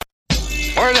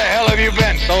Where the hell have you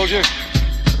been, soldier?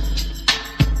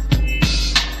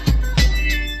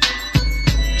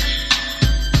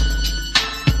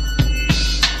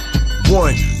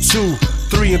 One, two,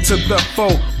 three into the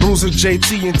four. BRUIZA,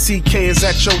 JT, and TK is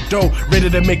at your door, ready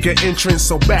to make an entrance,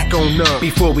 so back on up.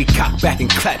 Before we cock back and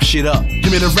clap shit up,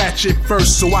 Give me the ratchet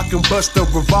first so I can bust the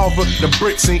revolver. The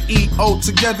bricks and EO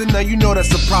together, now you know that's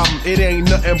the problem. It ain't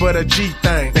nothing but a G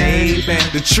thing, baby.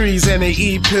 The trees and the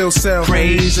E-pill sell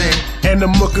Crazy. And the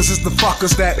muckers is the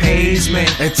fuckers that Pays me.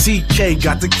 And TK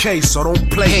got the case, so don't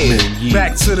play Hell me. yeah.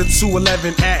 Back to the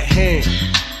 211 at hand.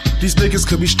 These niggas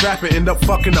could be strapping, end up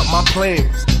fucking up my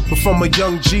plans. But from a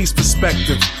young G's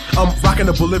perspective, I'm rocking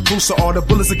a bulletproof so all the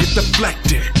bullets will get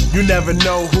deflected. You never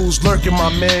know who's lurking,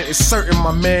 my man. It's certain,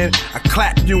 my man. I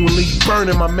clap you and leave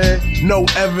burning, my man. No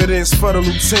evidence for the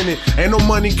lieutenant. Ain't no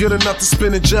money good enough to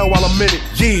spend in jail while I'm in it.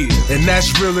 Yeah, and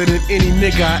that's realer than any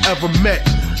nigga I ever met.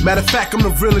 Matter of fact, I'm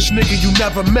the realest nigga you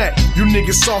never met. You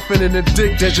niggas softening the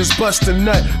dick that just bust a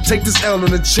nut. Take this L on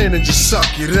the chin and just suck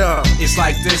it up. It's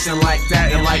like this and like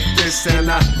that and like this and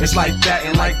it's like that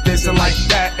and like this and like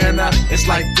that and it's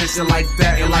like this and like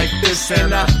that and like this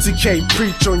and TK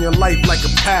preach on your life like a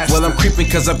pastor. Well, I'm creeping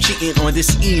cause I'm cheating on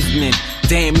this evening.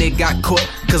 Damn, it got caught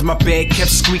cause my bed kept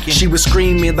squeaking. She was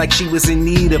screaming like she was in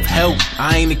need of help.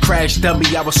 I ain't a crash dummy,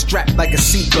 I was strapped like a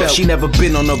seatbelt. She never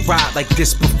been on a ride like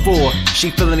this before. She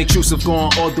feeling intrusive, going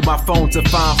all through my phone to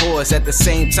find whores. At the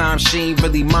same time, she ain't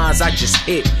really mine, I just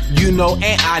hit. You know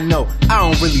and I know, I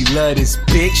don't really love this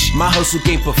bitch. My hustle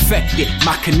game perfected,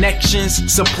 my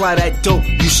connections supply that dope.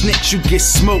 You snitch, you get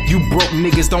smoked. You broke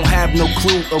niggas don't have no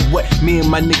clue of what me and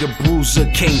my nigga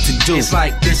BRUIZA came to do. It's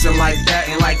like this and like that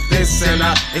and like this and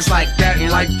it's like that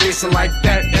and like this and like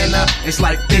that and it's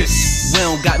like this. We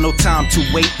don't got no time to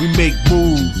wait. We make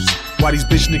moves while these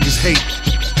bitch niggas hate.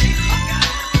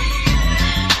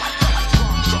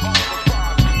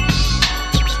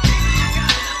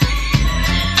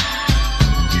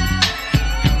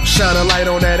 Shine a light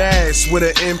on that ass with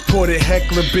an imported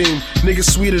heckler beam. Nigga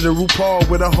sweeter than RuPaul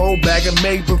with a whole bag of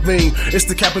Maybelline. It's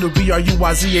the capital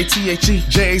BRUIZATHE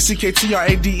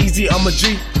JACKTRADEZ. I'm a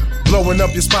G. Blowing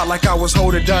up your spot like I was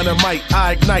holding dynamite.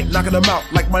 I ignite, knocking them out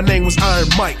like my name was Iron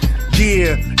Mike.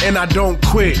 Yeah, and I don't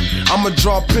quit. I'ma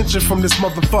draw pension from this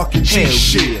motherfucking G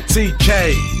shit. Yeah.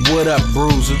 TK, What up,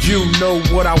 BRUIZA? you know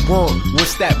what I want.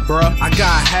 What's that, bruh? I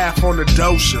got half on the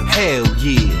dosha, Hell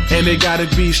yeah. and they gotta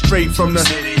be straight from the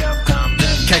City of Compton.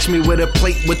 Catch me with a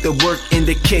plate with the work in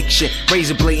the kitchen.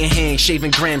 Razor blade in hand,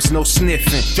 shaving grams, no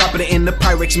sniffing. Dropping it in the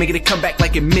Pyrex, making it come back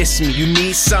like it missed me. You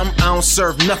need something? I don't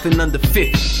serve nothing under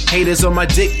 50. Haters on my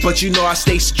dick, but you know I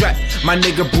stay strapped. My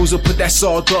nigga BRUIZA put that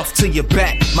sawed off to your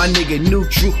back. My nigga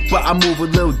neutral, but I move a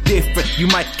little different. You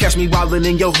might catch me wildin'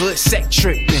 in your hood, set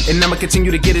tripping. And I'ma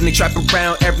continue to get in and trap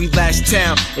around every last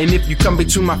town. And if you come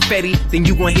between my fetty, then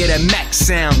you gon' hear that Mac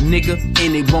sound, nigga.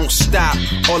 And it won't stop.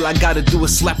 All I gotta do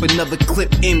is slap another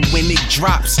clip in when it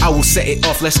drops. I will set it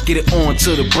off, let's get it on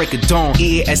till the break of dawn.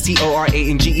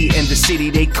 EASTORANGE and the city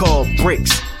they call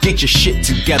bricks. Get your shit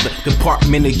together.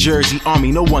 Department of Jersey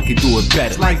Army, no one can do it better.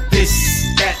 It's like this,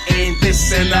 that, and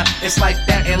this, and it's like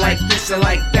that, and like this, and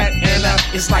like that,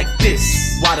 and it's like this.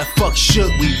 Why the fuck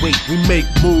should we wait? we make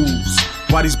moves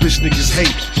while these bitch niggas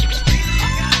hate.